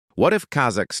What if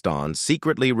Kazakhstan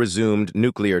secretly resumed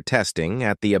nuclear testing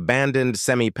at the abandoned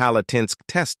Semipalatinsk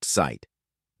test site?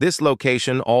 This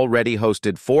location already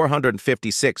hosted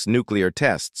 456 nuclear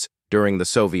tests during the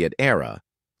Soviet era,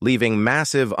 leaving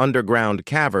massive underground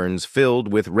caverns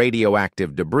filled with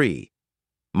radioactive debris.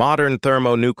 Modern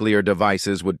thermonuclear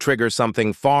devices would trigger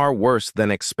something far worse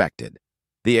than expected.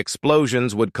 The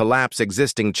explosions would collapse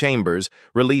existing chambers,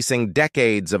 releasing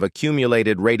decades of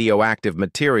accumulated radioactive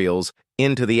materials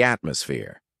into the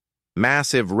atmosphere.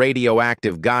 Massive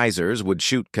radioactive geysers would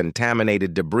shoot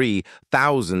contaminated debris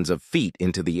thousands of feet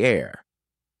into the air.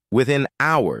 Within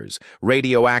hours,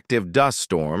 radioactive dust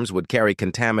storms would carry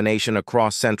contamination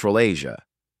across Central Asia.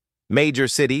 Major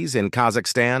cities in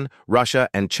Kazakhstan, Russia,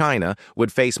 and China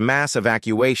would face mass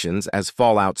evacuations as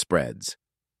fallout spreads.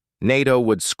 NATO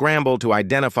would scramble to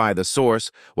identify the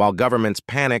source while governments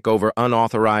panic over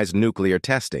unauthorized nuclear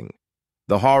testing.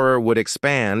 The horror would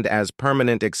expand as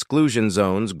permanent exclusion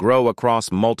zones grow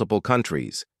across multiple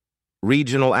countries.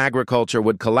 Regional agriculture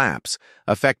would collapse,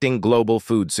 affecting global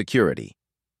food security.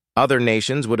 Other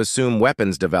nations would assume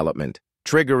weapons development,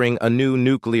 triggering a new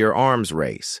nuclear arms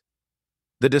race.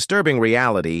 The disturbing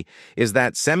reality is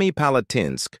that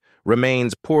Semipalatinsk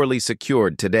remains poorly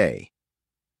secured today.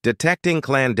 Detecting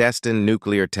clandestine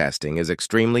nuclear testing is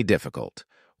extremely difficult.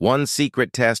 One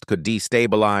secret test could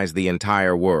destabilize the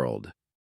entire world.